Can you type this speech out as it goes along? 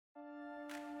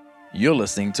You're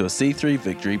listening to a C3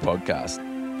 Victory podcast.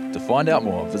 To find out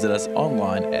more, visit us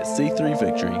online at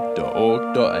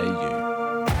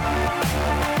c3victory.org.au.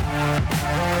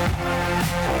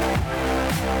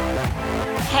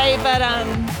 Hey, but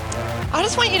I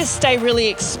just want you to stay really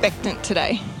expectant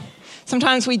today.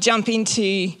 Sometimes we jump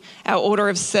into our order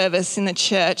of service in the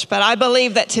church, but I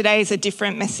believe that today is a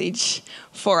different message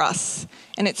for us,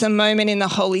 and it's a moment in the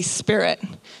Holy Spirit.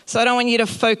 So I don't want you to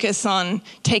focus on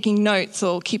taking notes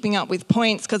or keeping up with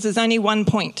points, because there's only one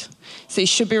point. So you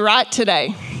should be right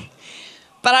today.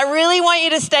 But I really want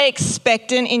you to stay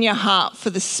expectant in your heart for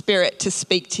the Spirit to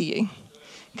speak to you,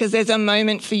 because there's a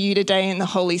moment for you today in the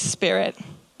Holy Spirit.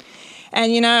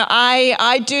 And you know,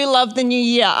 I do love the new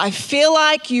year. I feel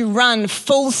like you run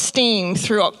full steam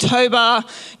through October,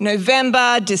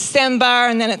 November, December,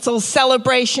 and then it's all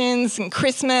celebrations and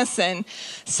Christmas and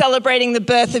celebrating the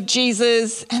birth of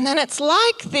Jesus. And then it's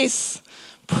like this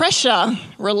pressure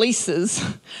releases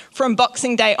from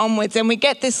Boxing Day onwards, and we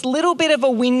get this little bit of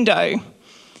a window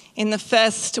in the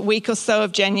first week or so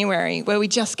of January where we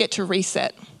just get to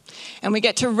reset. And we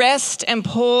get to rest and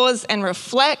pause and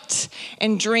reflect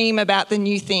and dream about the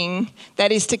new thing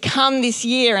that is to come this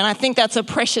year. And I think that's a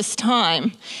precious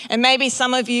time. And maybe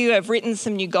some of you have written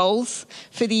some new goals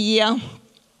for the year.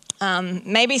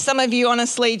 Maybe some of you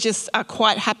honestly just are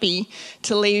quite happy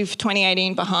to leave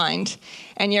 2018 behind.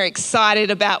 And you're excited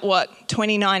about what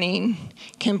 2019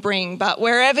 can bring. But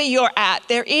wherever you're at,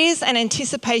 there is an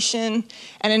anticipation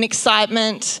and an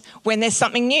excitement when there's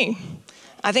something new.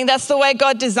 I think that's the way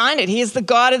God designed it. He is the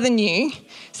God of the new.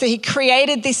 So he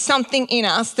created this something in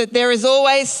us, that there is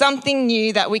always something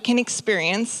new that we can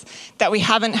experience that we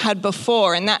haven't had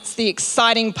before. And that's the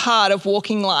exciting part of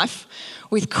walking life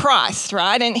with Christ,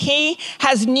 right? And he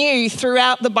has new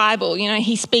throughout the Bible. You know,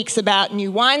 he speaks about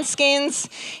new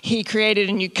wineskins. He created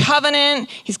a new covenant.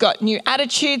 He's got new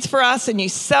attitudes for us, a new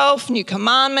self, new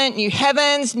commandment, new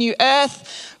heavens, new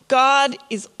earth. God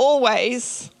is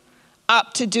always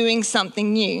up to doing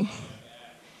something new.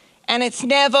 And it's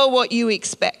never what you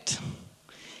expect.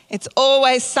 It's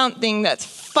always something that's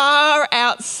far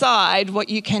outside what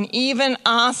you can even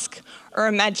ask or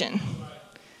imagine.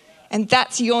 And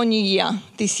that's your new year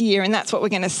this year, and that's what we're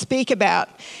going to speak about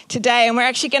today. And we're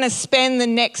actually going to spend the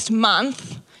next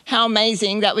month, how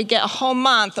amazing that we get a whole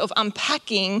month of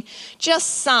unpacking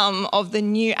just some of the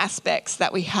new aspects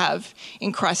that we have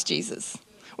in Christ Jesus.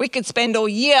 We could spend all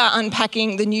year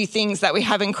unpacking the new things that we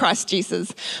have in Christ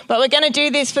Jesus. But we're going to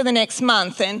do this for the next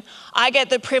month. And I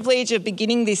get the privilege of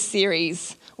beginning this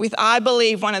series with, I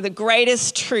believe, one of the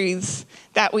greatest truths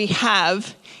that we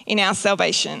have in our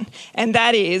salvation. And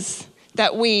that is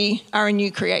that we are a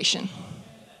new creation.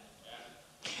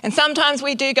 And sometimes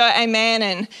we do go,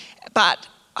 amen. But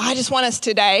I just want us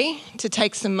today to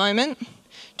take some moment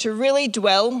to really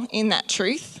dwell in that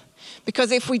truth.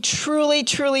 Because if we truly,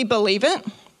 truly believe it,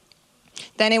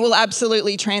 then it will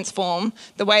absolutely transform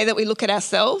the way that we look at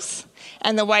ourselves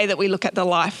and the way that we look at the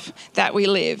life that we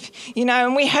live. You know,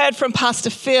 and we heard from Pastor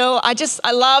Phil. I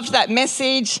loved that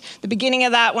message, the beginning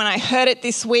of that when I heard it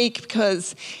this week,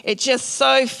 because it just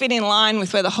so fit in line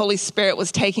with where the Holy Spirit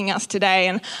was taking us today.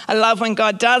 And I love when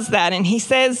God does that. And he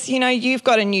says, you know, you've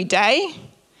got a new day,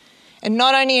 and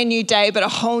not only a new day, but a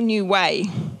whole new way.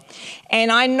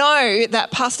 And I know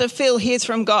that Pastor Phil hears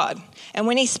from God. And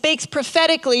when he speaks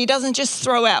prophetically, he doesn't just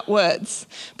throw out words,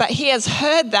 but he has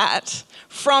heard that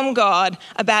from God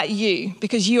about you,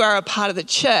 because you are a part of the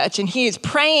church, and he is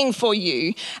praying for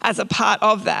you as a part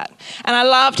of that. And I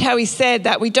loved how he said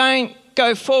that we don't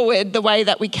go forward the way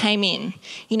that we came in,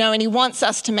 you know, and he wants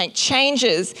us to make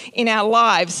changes in our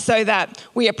lives so that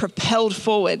we are propelled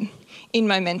forward in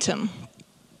momentum.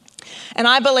 And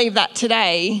I believe that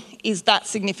today is that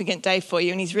significant day for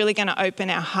you, and he's really going to open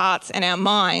our hearts and our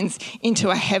minds into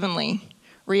a heavenly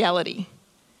reality.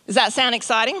 Does that sound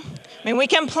exciting? I mean, we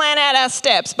can plan out our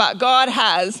steps, but God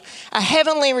has a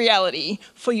heavenly reality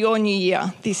for your new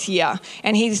year this year.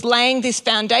 And he's laying this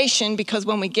foundation, because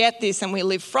when we get this and we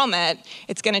live from it,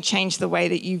 it's going to change the way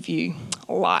that you view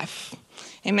life.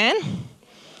 Amen?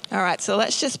 All right, so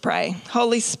let's just pray.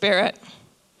 Holy Spirit,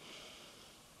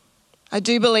 I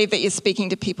do believe that you're speaking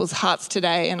to people's hearts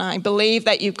today, and I believe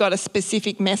that you've got a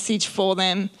specific message for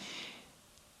them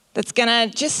that's going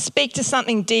to just speak to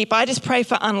something deep. I just pray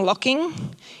for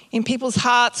unlocking in people's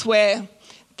hearts where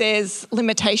there's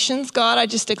limitations. God, I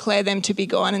just declare them to be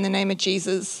gone in the name of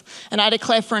Jesus. And I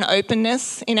declare for an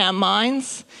openness in our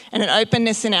minds and an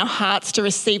openness in our hearts to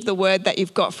receive the word that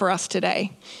you've got for us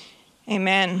today.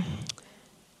 Amen.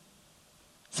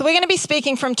 So we're going to be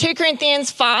speaking from 2 Corinthians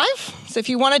 5. So if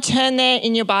you want to turn there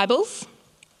in your Bibles.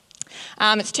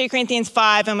 It's 2 Corinthians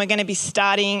 5, and we're going to be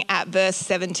starting at verse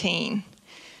 17.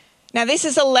 Now, this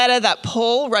is a letter that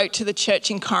Paul wrote to the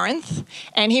church in Corinth,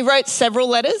 and he wrote several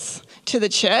letters to the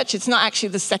church. It's not actually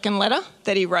the second letter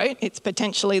that he wrote. It's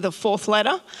potentially the fourth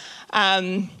letter.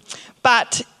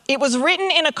 But it was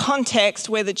written in a context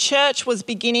where the church was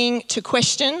beginning to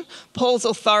question Paul's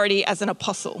authority as an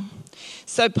apostle.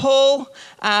 So Paul,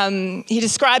 he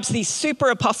describes these super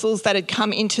apostles that had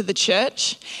come into the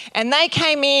church, and they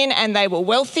came in and they were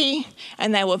wealthy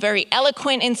and they were very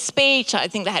eloquent in speech. I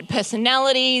think they had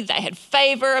personality, they had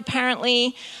favor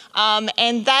apparently,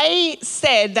 and they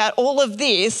said that all of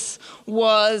this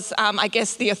was,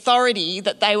 the authority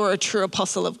that they were a true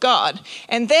apostle of God.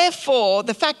 And therefore,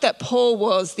 the fact that Paul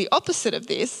was the opposite of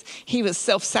this, he was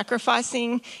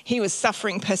self-sacrificing, he was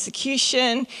suffering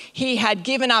persecution, he had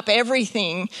given up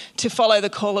everything to follow the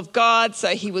call of God, so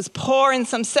he was poor in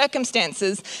some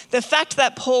circumstances. The fact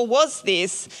that Paul was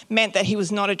this meant that he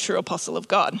was not a true apostle of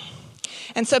God.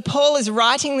 And so Paul is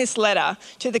writing this letter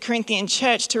to the Corinthian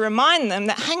church to remind them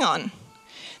that, hang on,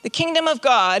 the kingdom of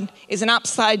God is an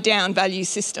upside down value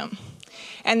system.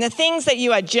 And the things that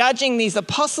you are judging these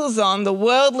apostles on, the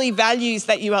worldly values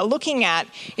that you are looking at,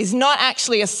 is not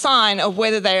actually a sign of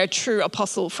whether they are a true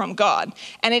apostle from God.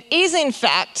 And it is, in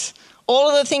fact, all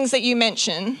of the things that you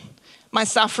mention, my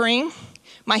suffering,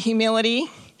 my humility,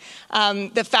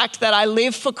 the fact that I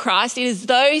live for Christ, it is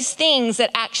those things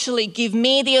that actually give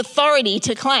me the authority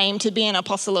to claim to be an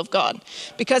apostle of God.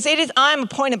 Because I am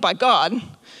appointed by God,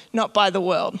 not by the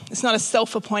world. It's not a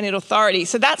self-appointed authority.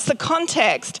 So that's the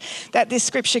context that this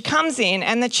scripture comes in.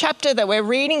 And the chapter that we're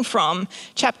reading from,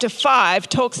 chapter 5,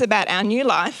 talks about our new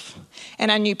life and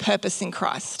our new purpose in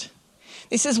Christ.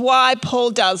 This is why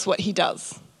Paul does what he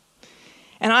does.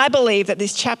 And I believe that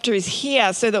this chapter is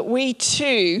here so that we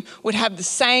too would have the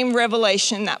same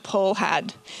revelation that Paul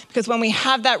had. Because when we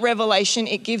have that revelation,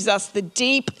 it gives us the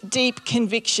deep, deep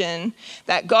conviction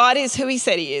that God is who he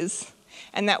said he is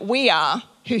and that we are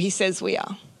who he says we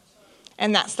are.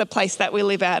 And that's the place that we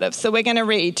live out of. So we're going to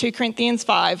read 2 Corinthians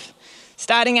 5,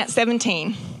 starting at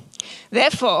 17.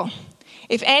 Therefore,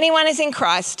 if anyone is in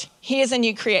Christ, he is a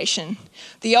new creation.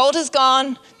 The old is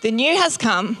gone, the new has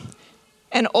come,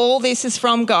 and all this is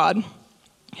from God,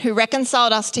 who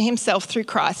reconciled us to himself through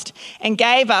Christ and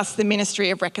gave us the ministry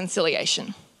of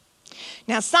reconciliation.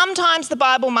 Now, sometimes the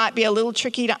Bible might be a little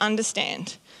tricky to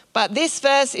understand, but this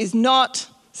verse is not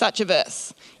such a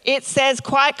verse. It says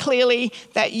quite clearly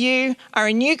that you are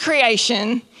a new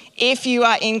creation if you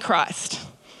are in Christ.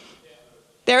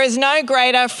 There is no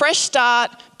greater fresh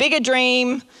start, bigger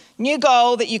dream, new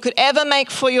goal that you could ever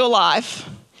make for your life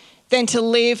than to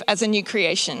live as a new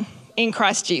creation in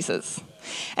Christ Jesus.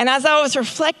 And as I was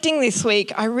reflecting this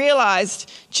week, I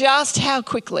realized just how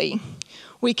quickly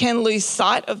we can lose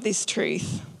sight of this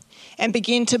truth and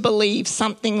begin to believe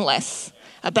something less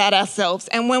about ourselves.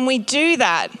 And when we do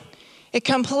that, it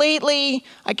completely,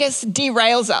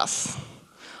 derails us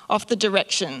off the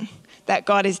direction that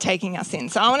God is taking us in.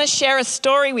 So I want to share a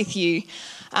story with you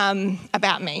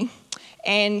about me.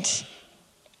 And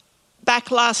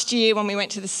back last year when we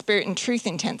went to the Spirit and Truth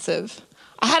Intensive,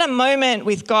 I had a moment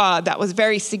with God that was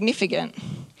very significant.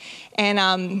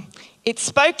 And it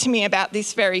spoke to me about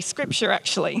this very scripture,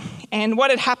 actually. And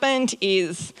what had happened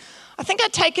is, I think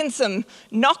I'd taken some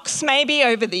knocks maybe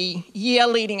over the year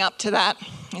leading up to that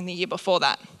and the year before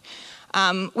that,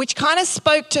 which kind of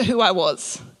spoke to who I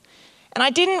was. And I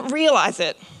didn't realize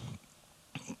it,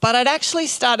 but I'd actually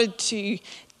started to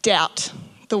doubt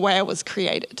the way I was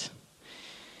created.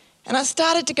 And I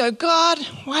started to go, God,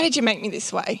 why did you make me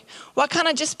this way? Why can't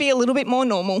I just be a little bit more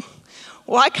normal?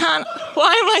 Why am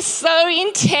I so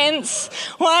intense?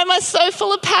 Why am I so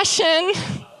full of passion?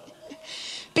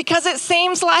 Because it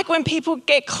seems like when people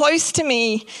get close to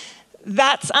me,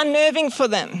 that's unnerving for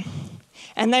them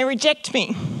and they reject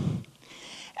me.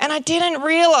 And I didn't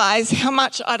realize how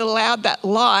much I'd allowed that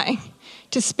lie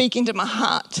to speak into my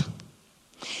heart.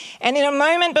 And in a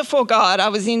moment before God, I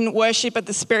was in worship at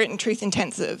the Spirit and Truth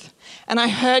Intensive, and I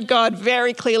heard God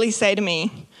very clearly say to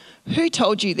me, "Who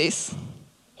told you this?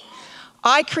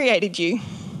 I created you,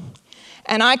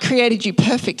 and I created you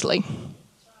perfectly."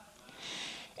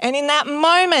 And in that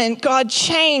moment, God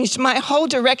changed my whole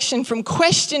direction from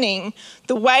questioning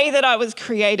the way that I was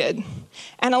created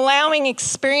and allowing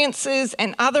experiences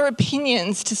and other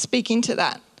opinions to speak into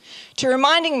that, to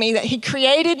reminding me that he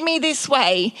created me this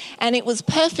way and it was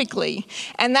perfectly.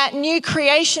 And that new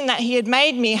creation that he had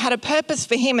made me had a purpose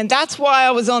for him, and that's why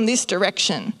I was on this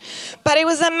direction. But it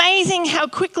was amazing how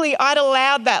quickly I'd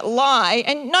allowed that lie,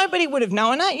 and nobody would have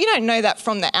known it. You don't know that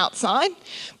from the outside,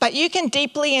 but you can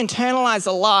deeply internalize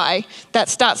a lie that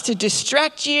starts to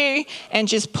distract you and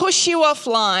just push you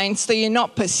offline so you're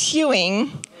not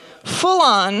pursuing full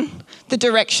on the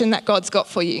direction that God's got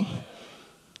for you.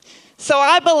 So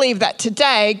I believe that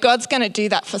today, God's going to do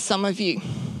that for some of you.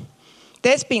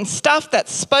 There's been stuff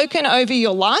that's spoken over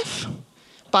your life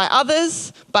by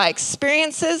others, by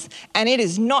experiences, and it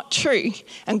is not true.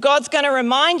 And God's going to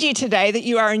remind you today that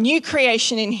you are a new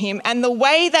creation in him, and the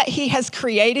way that he has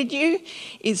created you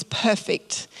is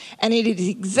perfect. And it is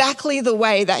exactly the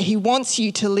way that he wants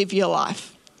you to live your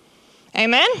life.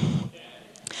 Amen?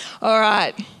 All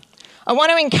right. I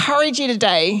want to encourage you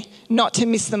today not to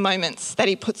miss the moments that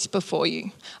he puts before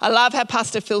you. I love how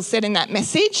Pastor Phil said in that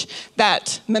message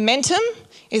that momentum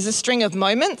is a string of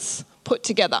moments put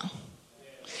together.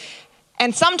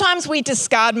 And sometimes we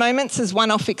discard moments as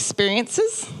one-off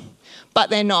experiences, but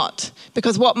they're not.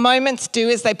 Because what moments do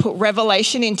is they put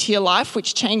revelation into your life,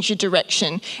 which change your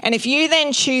direction. And if you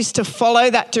then choose to follow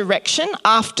that direction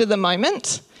after the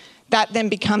moment, that then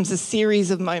becomes a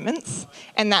series of moments,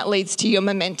 and that leads to your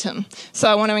momentum. So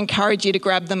I want to encourage you to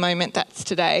grab the moment that's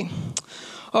today.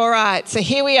 All right, so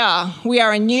here we are. We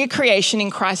are a new creation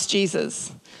in Christ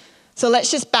Jesus. So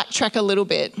let's just backtrack a little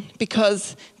bit,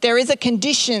 because there is a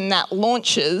condition that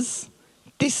launches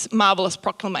this marvelous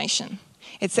proclamation.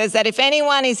 It says that if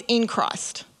anyone is in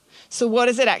Christ. So what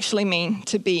does it actually mean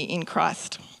to be in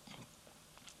Christ?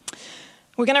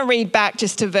 We're going to read back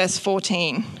just to verse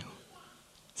 14.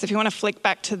 So if you want to flick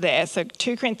back to there, so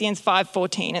 2 Corinthians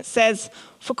 5:14, it says,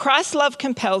 "For Christ's love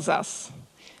compels us,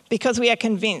 because we are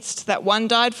convinced that one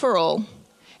died for all,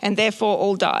 and therefore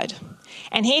all died.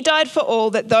 And he died for all,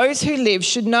 that those who live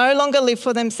should no longer live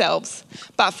for themselves,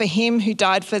 but for him who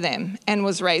died for them and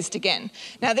was raised again."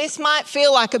 Now this might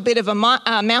feel like a bit of a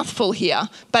mouthful here,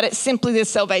 but it's simply the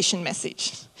salvation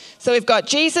message. So we've got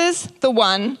Jesus, the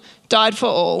one, died for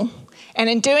all, and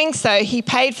in doing so, he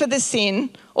paid for the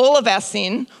sin, all of our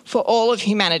sin, for all of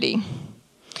humanity.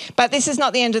 But this is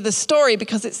not the end of the story,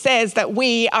 because it says that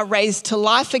we are raised to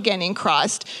life again in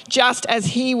Christ, just as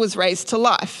he was raised to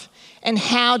life. And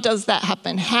how does that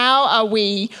happen? How are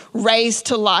we raised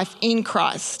to life in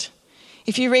Christ?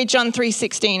 If you read John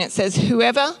 3:16, it says,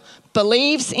 "Whoever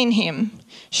believes in him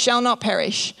shall not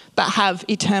perish, but have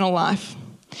eternal life."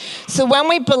 So when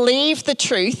we believe the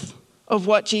truth of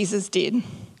what Jesus did,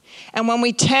 and when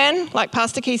we turn, like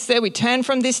Pastor Keith said, we turn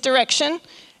from this direction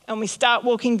and we start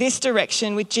walking this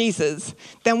direction with Jesus,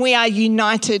 then we are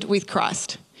united with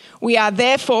Christ. We are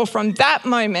therefore from that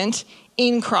moment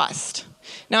in Christ.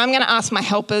 Now I'm going to ask my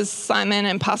helpers, Simon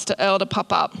and Pastor Earl, to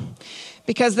pop up,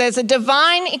 because there's a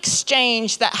divine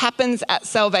exchange that happens at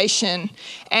salvation.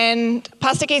 And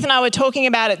Pastor Keith and I were talking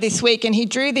about it this week, and he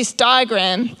drew this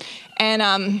diagram. And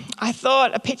I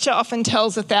thought a picture often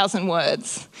tells 1,000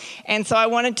 words. And so I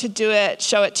wanted to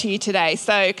show it to you today.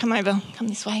 So come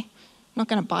this way. I'm not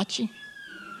going to bite you.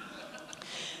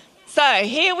 So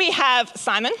here we have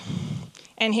Simon,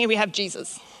 and here we have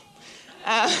Jesus.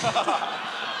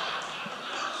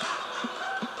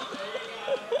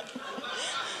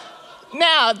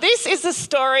 Now, this is the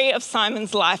story of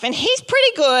Simon's life, and he's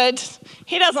pretty good.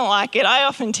 He doesn't like it. I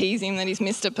often tease him that he's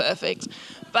Mr. Perfect.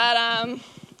 But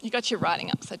you got your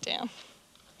writing upside down.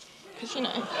 Because, they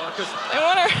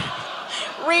want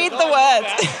to read the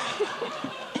words.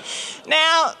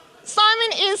 Now,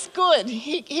 Simon is good.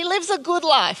 He lives a good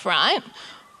life, right?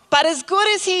 But as good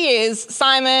as he is,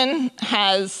 Simon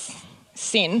has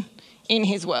sin in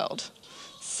his world.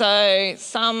 So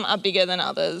some are bigger than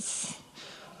others.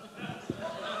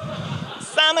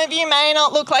 Some of you may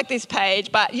not look like this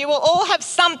page, but you will all have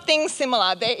something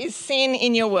similar. There is sin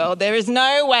in your world. There is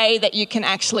no way that you can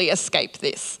actually escape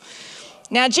this.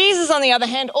 Now, Jesus, on the other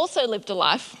hand, also lived a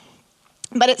life,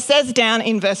 but it says down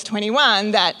in verse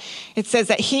 21 that it says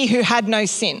that he who had no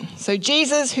sin. So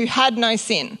Jesus who had no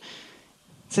sin.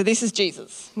 So this is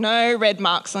Jesus. No red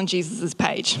marks on Jesus'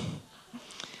 page.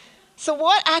 So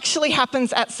what actually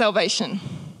happens at salvation?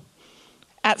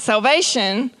 At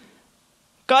salvation,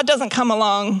 God doesn't come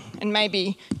along and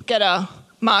maybe get a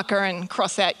marker and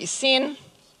cross out your sin.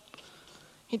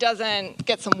 He doesn't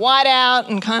get some white out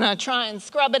and kind of try and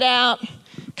scrub it out.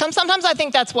 Sometimes I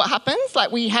think that's what happens.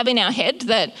 Like we have in our head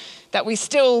that we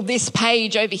still this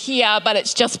page over here, but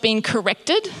it's just been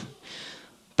corrected.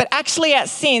 But actually at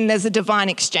sin, there's a divine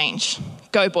exchange.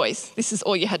 Go boys, this is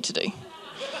all you had to do.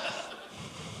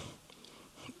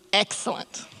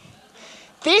 Excellent.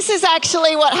 This is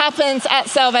actually what happens at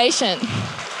salvation.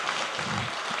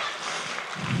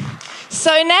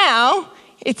 So now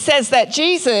it says that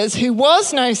Jesus, who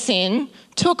was no sin,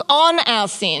 took on our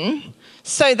sin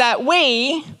so that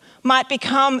we might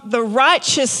become the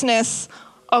righteousness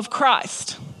of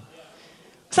Christ.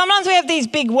 Sometimes we have these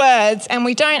big words and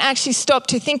we don't actually stop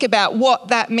to think about what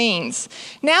that means.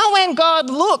 Now when God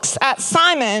looks at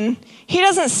Simon, he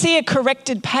doesn't see a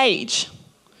corrected page.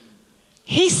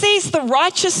 He sees the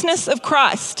righteousness of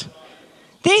Christ.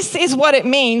 This is what it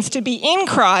means to be in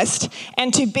Christ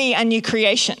and to be a new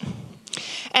creation.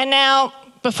 And now,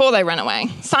 before they ran away,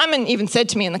 Simon even said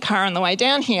to me in the car on the way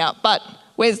down here, but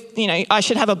I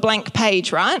should have a blank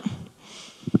page, right?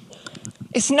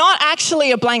 It's not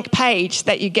actually a blank page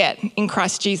that you get in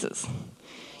Christ Jesus.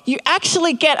 You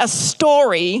actually get a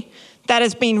story that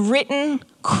has been written,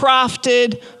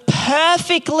 crafted,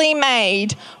 perfectly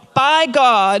made by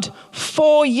God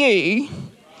for you,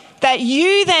 that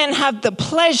you then have the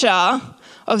pleasure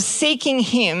of seeking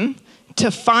him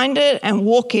to find it and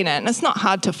walk in it. And it's not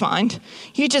hard to find.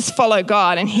 You just follow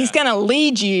God and he's going to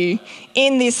lead you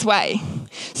in this way.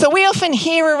 So we often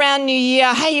hear around New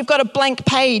Year, hey, you've got a blank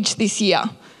page this year.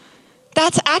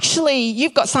 That's actually,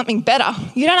 you've got something better.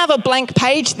 You don't have a blank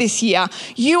page this year.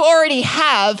 You already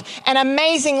have an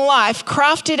amazing life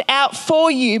crafted out for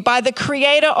you by the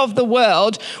creator of the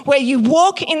world, where you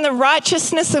walk in the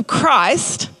righteousness of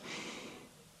Christ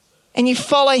and you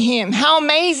follow him. How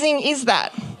amazing is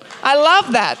that? I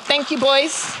love that. Thank you,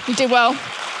 boys. You did well.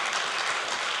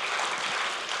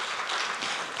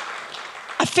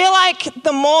 I feel like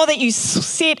the more that you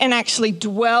sit and actually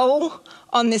dwell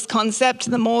on this concept,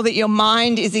 the more that your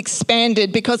mind is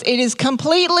expanded, because it is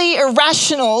completely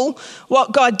irrational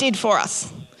what God did for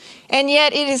us. And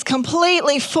yet it is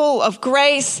completely full of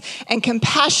grace and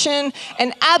compassion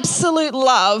and absolute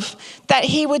love, that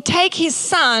he would take his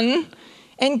son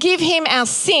and give him our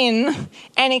sin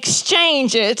and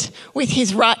exchange it with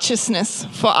his righteousness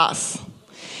for us.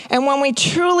 And when we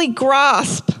truly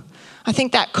grasp, I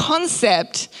think, that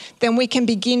concept, then we can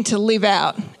begin to live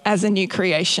out as a new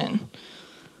creation.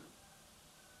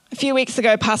 A few weeks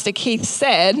ago, Pastor Keith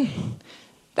said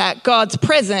that God's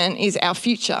present is our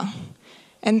future.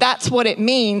 And that's what it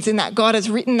means, in that God has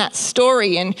written that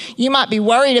story, and you might be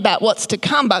worried about what's to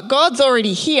come, but God's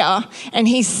already here and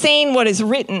he's seen what is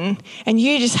written, and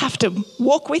you just have to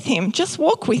walk with him. Just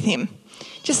walk with him.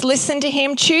 Just listen to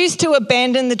him. Choose to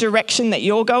abandon the direction that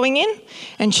you're going in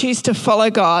and choose to follow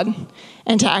God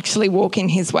and to actually walk in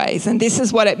his ways. And this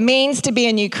is what it means to be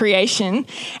a new creation.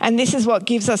 And this is what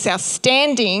gives us our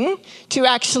standing to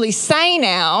actually say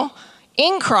now,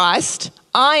 in Christ,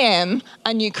 I am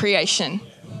a new creation.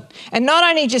 And not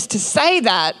only just to say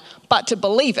that, but to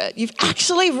believe it. You've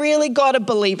actually really got to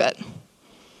believe it.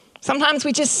 Sometimes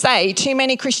we just say too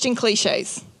many Christian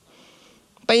cliches,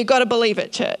 but you've got to believe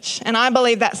it, church. And I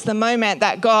believe that's the moment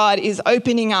that God is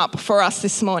opening up for us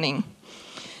this morning.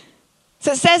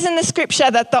 So it says in the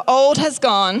scripture that the old has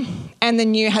gone and the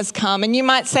new has come. And you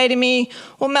might say to me,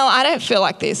 well, Mel, I don't feel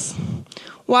like this.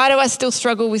 Why do I still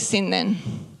struggle with sin then?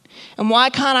 And why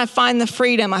can't I find the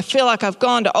freedom? I feel like I've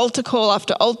gone to altar call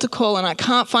after altar call and I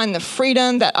can't find the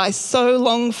freedom that I so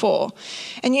long for.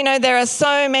 And there are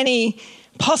so many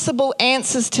possible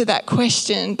answers to that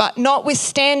question, but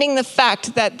notwithstanding the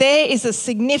fact that there is a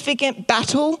significant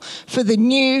battle for the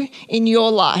new in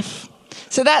your life.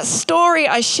 So that story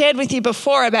I shared with you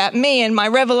before about me and my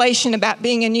revelation about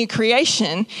being a new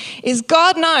creation is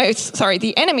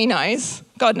the enemy knows,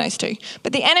 God knows too,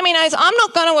 but the enemy knows I'm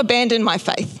not going to abandon my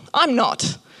faith. I'm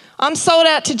not. I'm sold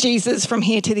out to Jesus from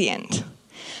here to the end.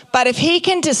 But if he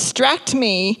can distract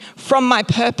me from my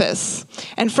purpose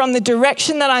and from the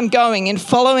direction that I'm going in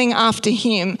following after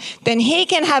him, then he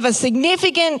can have a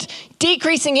significant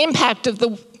decreasing impact of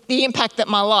the impact that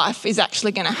my life is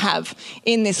actually going to have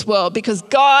in this world, because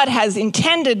God has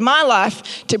intended my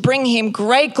life to bring him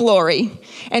great glory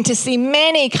and to see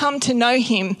many come to know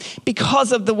him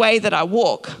because of the way that I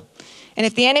walk. And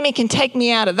if the enemy can take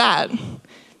me out of that,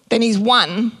 then he's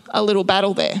won a little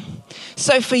battle there.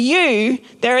 So for you,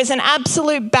 there is an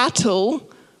absolute battle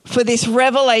for this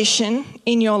revelation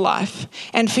in your life,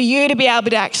 and for you to be able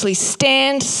to actually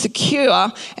stand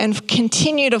secure and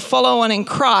continue to follow on in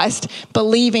Christ,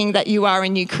 believing that you are a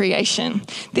new creation.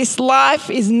 This life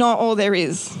is not all there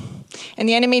is, and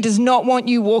the enemy does not want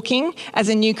you walking as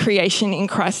a new creation in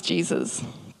Christ Jesus.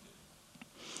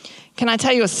 Can I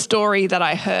tell you a story that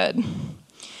I heard?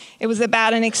 It was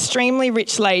about an extremely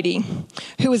rich lady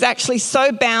who was actually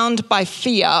so bound by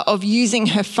fear of using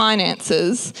her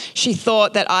finances, she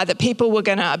thought that either people were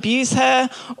going to abuse her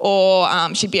or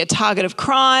she'd be a target of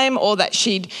crime or that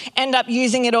she'd end up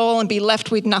using it all and be left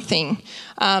with nothing.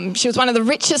 She was one of the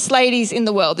richest ladies in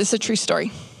the world. This is a true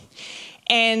story.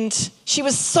 And she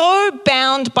was so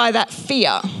bound by that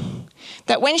fear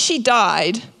that when she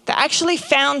died, they actually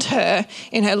found her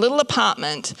in her little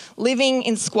apartment living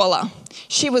in squalor.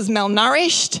 She was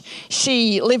malnourished,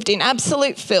 she lived in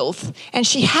absolute filth, and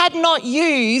she had not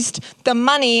used the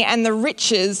money and the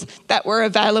riches that were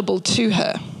available to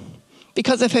her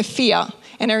because of her fear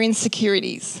and her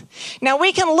insecurities. Now,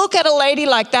 we can look at a lady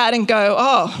like that and go,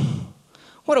 oh,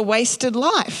 what a wasted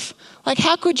life. Like,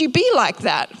 how could you be like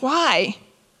that? Why?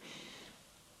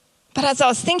 But as I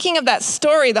was thinking of that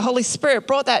story, the Holy Spirit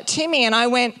brought that to me and I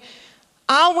went,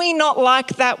 are we not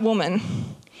like that woman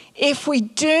if we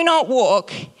do not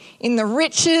walk in the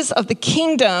riches of the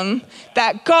kingdom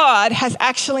that God has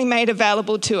actually made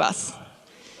available to us?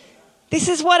 This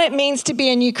is what it means to be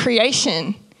a new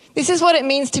creation. This is what it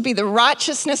means to be the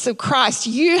righteousness of Christ.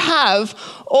 You have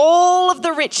all of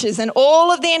the riches and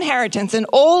all of the inheritance and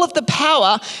all of the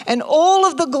power and all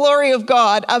of the glory of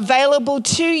God available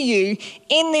to you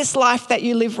in this life that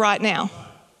you live right now.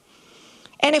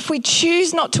 And if we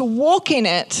choose not to walk in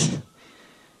it,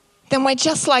 then we're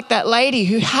just like that lady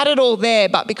who had it all there,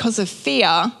 but because of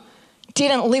fear,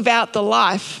 didn't live out the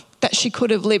life that she could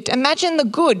have lived. Imagine the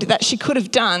good that she could have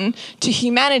done to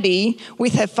humanity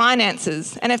with her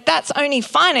finances. And if that's only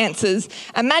finances,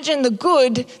 imagine the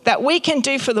good that we can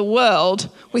do for the world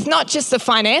with not just the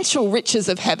financial riches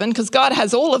of heaven, because God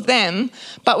has all of them,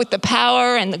 but with the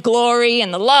power and the glory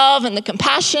and the love and the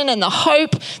compassion and the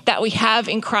hope that we have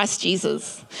in Christ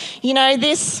Jesus. You know,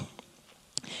 this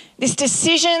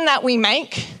decision that we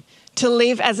make to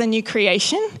live as a new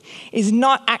creation is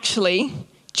not actually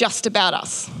just about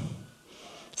us.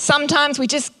 Sometimes we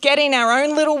just get in our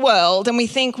own little world and we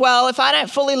think, well, if I don't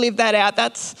fully live that out,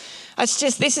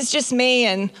 this is just me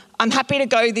and I'm happy to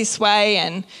go this way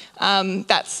and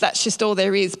that's just all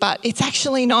there is. But it's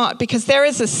actually not, because there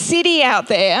is a city out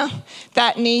there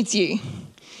that needs you.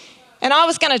 And I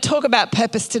was going to talk about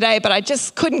purpose today, but I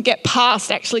just couldn't get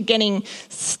past actually getting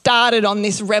started on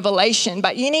this revelation.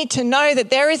 But you need to know that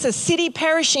there is a city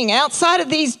perishing outside of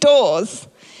these doors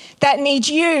that needs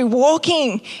you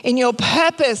walking in your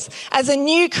purpose as a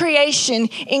new creation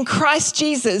in Christ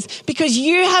Jesus, because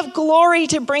you have glory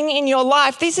to bring in your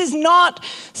life. This is not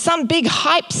some big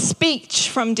hype speech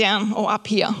from down or up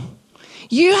here.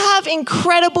 You have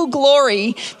incredible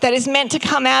glory that is meant to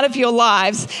come out of your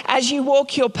lives as you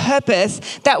walk your purpose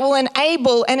that will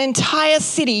enable an entire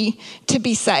city to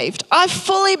be saved. I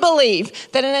fully believe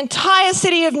that an entire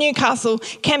city of Newcastle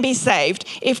can be saved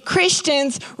if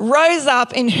Christians rose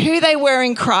up in who they were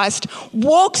in Christ,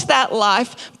 walked that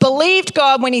life, believed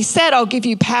God when he said, I'll give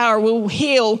you power, we'll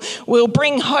heal, we'll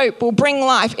bring hope, we'll bring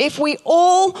life. If we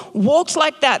all walked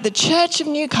like that, the Church of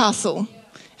Newcastle,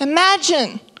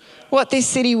 imagine what this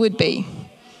city would be.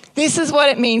 This is what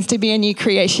it means to be a new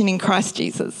creation in Christ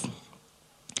Jesus.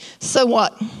 So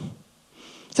what?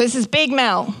 So this is Big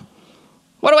Mel.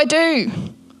 What do I do?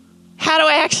 How do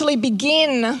I actually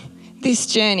begin this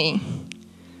journey?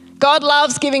 God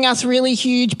loves giving us really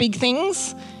huge, big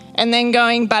things and then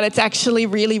going, but it's actually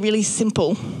really, really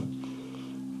simple.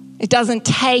 It doesn't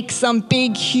take some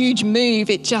big, huge move.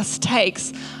 It just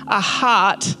takes a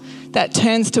heart that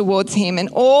turns towards him. And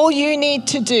all you need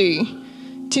to do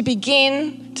to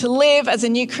begin to live as a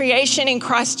new creation in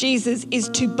Christ Jesus is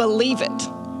to believe it.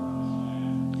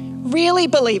 Really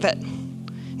believe it.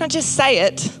 Not just say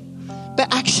it,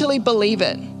 but actually believe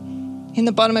it in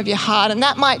the bottom of your heart. And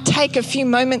that might take a few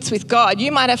moments with God.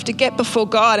 You might have to get before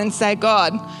God and say,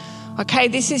 God, okay,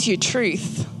 this is your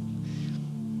truth.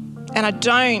 And I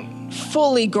don't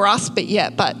fully grasp it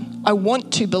yet, but I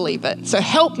want to believe it. So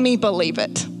help me believe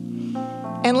it.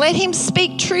 And let him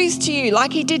speak truths to you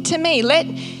like he did to me. Let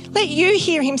you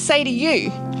hear him say to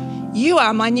you, you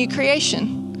are my new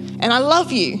creation and I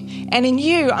love you. And in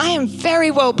you, I am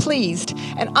very well pleased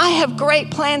and I have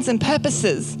great plans and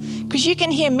purposes. Because you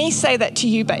can hear me say that to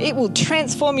you, but it will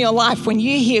transform your life when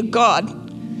you hear God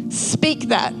speak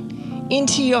that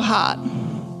into your heart.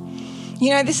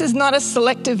 You know, this is not a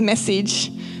selective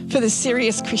message for the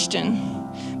serious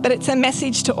Christian, but it's a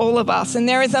message to all of us. And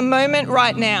there is a moment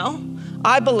right now,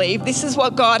 I believe this is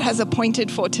what God has appointed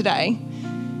for today.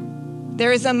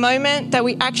 There is a moment that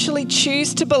we actually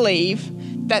choose to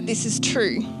believe that this is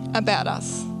true about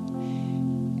us.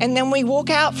 And then we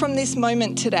walk out from this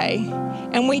moment today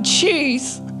and we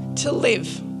choose to live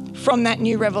from that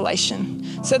new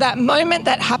revelation. So that moment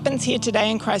that happens here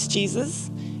today in Christ Jesus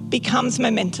becomes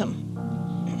momentum.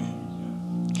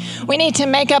 We need to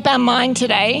make up our mind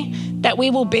today that we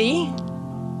will be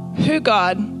who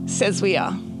God says we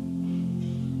are.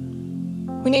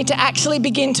 We need to actually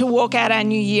begin to walk out our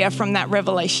new year from that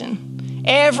revelation.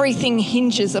 Everything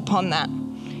hinges upon that.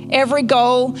 Every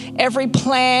goal, every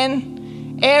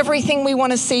plan, everything we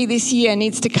want to see this year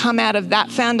needs to come out of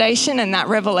that foundation and that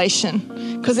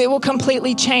revelation, because it will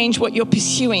completely change what you're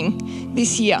pursuing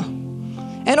this year.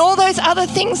 And all those other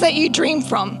things that you dream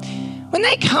from, when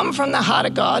they come from the heart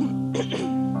of God,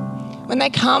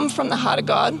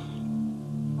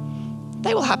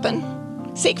 they will happen.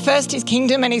 Seek first his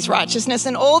kingdom and his righteousness,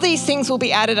 and all these things will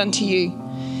be added unto you.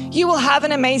 You will have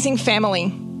an amazing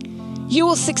family. You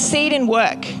will succeed in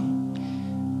work.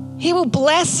 He will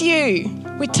bless you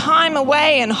with time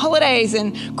away and holidays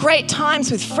and great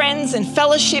times with friends and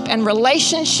fellowship and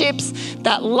relationships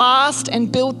that last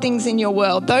and build things in your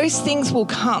world. Those things will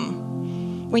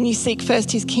come when you seek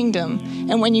first his kingdom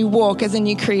and when you walk as a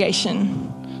new creation.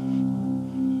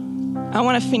 I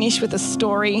want to finish with a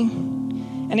story.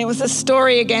 And it was a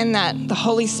story again that the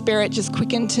Holy Spirit just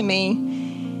quickened to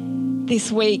me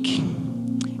this week.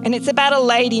 And it's about a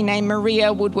lady named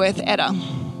Maria Woodworth Eder.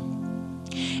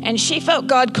 And she felt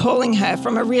God calling her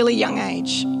from a really young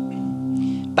age.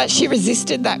 But she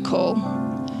resisted that call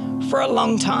for a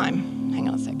long time. Hang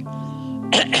on a sec.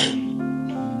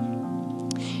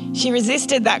 She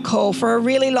resisted that call for a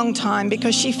really long time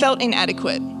because she felt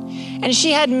inadequate. And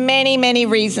she had many, many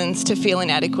reasons to feel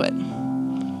inadequate.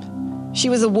 She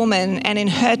was a woman, and in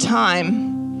her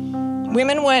time,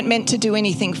 women weren't meant to do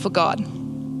anything for God.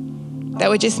 They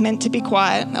were just meant to be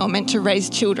quiet. They were meant to raise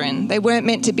children. They weren't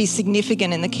meant to be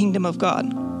significant in the kingdom of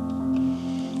God.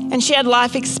 And she had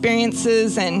life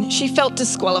experiences, and she felt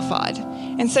disqualified.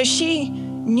 And so she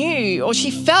knew, or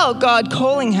she felt God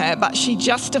calling her, but she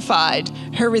justified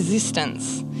her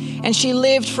resistance. And she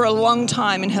lived for a long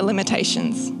time in her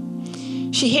limitations.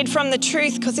 She hid from the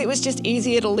truth because it was just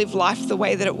easier to live life the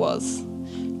way that it was.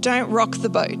 Don't rock the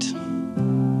boat.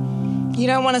 You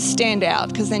don't want to stand out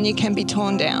because then you can be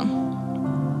torn down.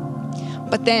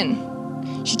 But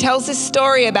then she tells this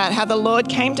story about how the Lord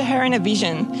came to her in a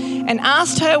vision and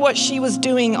asked her what she was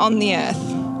doing on the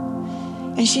earth.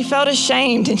 And she felt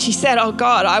ashamed and she said, "Oh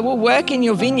God, I will work in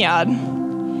your vineyard."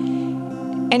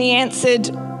 And he answered,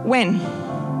 "When?"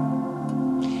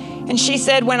 And she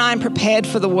said, "When I'm prepared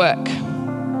for the work."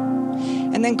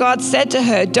 And then God said to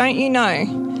her, "Don't you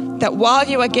know that while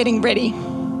you are getting ready,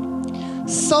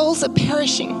 souls are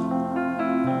perishing?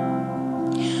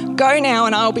 Go now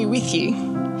and I'll be with you."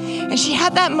 And she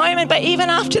had that moment, but even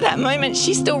after that moment,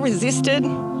 she still resisted.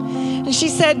 And she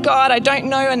said, "God, I don't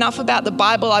know enough about the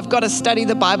Bible. I've got to study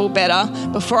the Bible better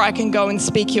before I can go and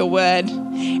speak your word."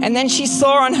 And then she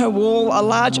saw on her wall a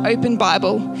large open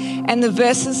Bible, and the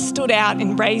verses stood out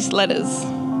in raised letters.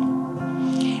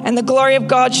 And the glory of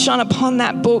God shone upon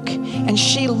that book, and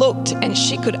she looked and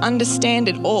she could understand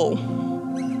it all.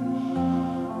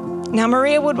 Now,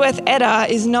 Maria Woodworth Eder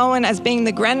is known as being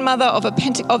the grandmother of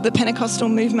the Pentecostal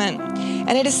movement.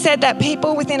 And it is said that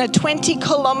people within a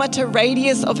 20-kilometre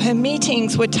radius of her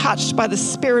meetings were touched by the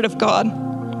Spirit of God.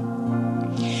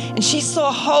 And she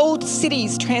saw whole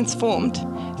cities transformed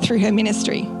through her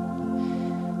ministry.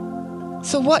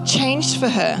 So what changed for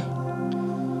her?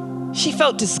 She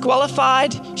felt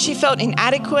disqualified. She felt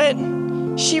inadequate.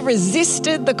 She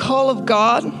resisted the call of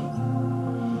God.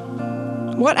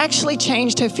 What actually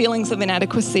changed her feelings of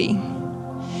inadequacy?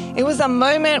 It was a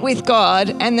moment with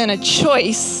God and then a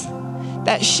choice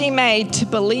that she made to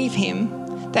believe him,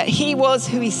 that he was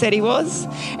who he said he was,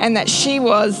 and that she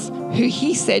was who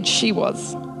he said she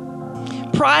was.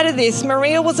 Prior to this,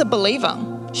 Maria was a believer.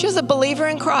 She was a believer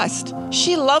in Christ.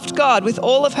 She loved God with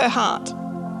all of her heart.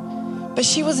 But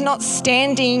she was not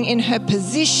standing in her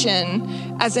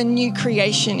position as a new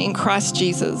creation in Christ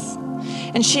Jesus.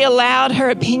 And she allowed her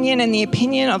opinion and the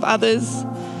opinion of others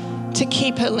to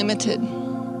keep her limited.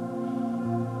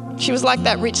 She was like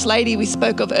that rich lady we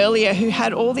spoke of earlier who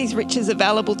had all these riches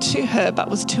available to her but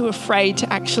was too afraid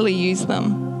to actually use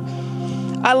them.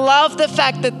 I love the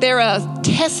fact that there are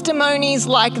testimonies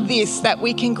like this that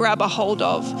we can grab a hold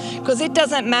of, because it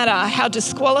doesn't matter how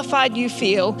disqualified you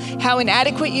feel, how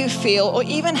inadequate you feel, or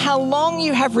even how long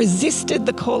you have resisted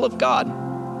the call of God.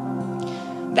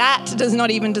 That does not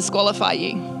even disqualify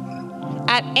you.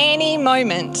 At any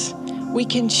moment, we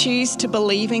can choose to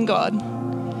believe in God,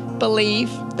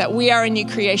 believe that we are a new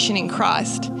creation in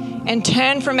Christ, and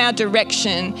turn from our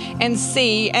direction and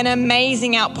see an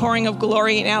amazing outpouring of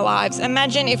glory in our lives.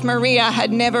 Imagine if Maria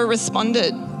had never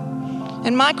responded.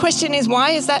 And my question is,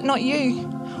 why is that not you?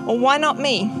 Or why not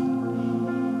me?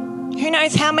 Who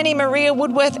knows how many Maria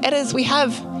Woodworth Edders we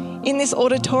have in this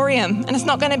auditorium, and it's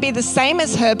not going to be the same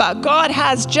as her, but God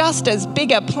has just as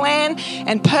big a plan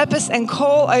and purpose and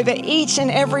call over each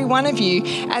and every one of you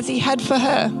as he had for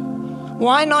her.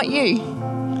 Why not you?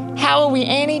 How are we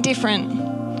any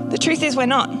different? The truth is we're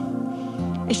not.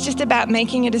 It's just about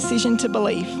making a decision to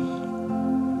believe.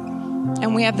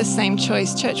 And we have the same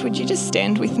choice. Church, would you just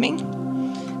stand with me?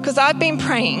 Because I've been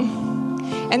praying,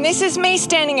 and this is me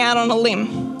standing out on a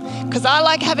limb, because I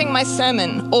like having my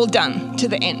sermon all done to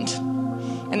the end,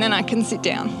 and then I can sit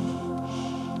down.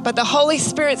 But the Holy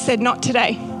Spirit said, not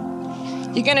today.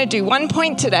 You're going to do 1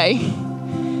 point today,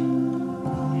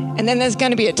 and then there's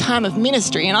going to be a time of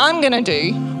ministry, and I'm going to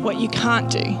do what you can't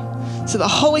do. So the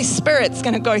Holy Spirit's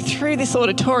going to go through this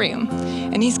auditorium,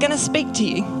 and he's going to speak to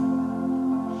you.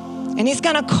 And he's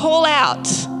going to call out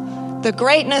the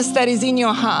greatness that is in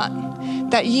your heart,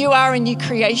 that you are a new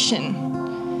creation.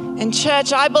 And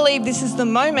church, I believe this is the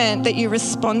moment that you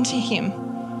respond to him.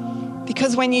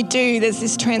 Because when you do, there's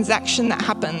this transaction that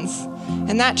happens.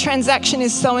 And that transaction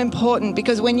is so important,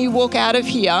 because when you walk out of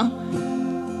here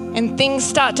and things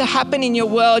start to happen in your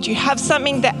world, you have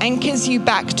something that anchors you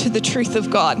back to the truth of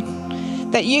God.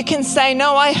 That you can say,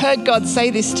 no, I heard God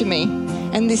say this to me,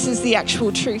 and this is the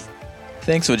actual truth.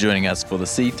 Thanks for joining us for the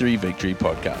C3 Victory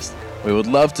podcast. We would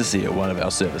love to see you at one of our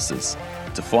services.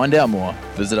 To find out more,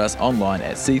 visit us online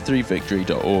at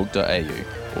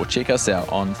c3victory.org.au or check us out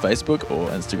on Facebook or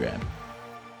Instagram.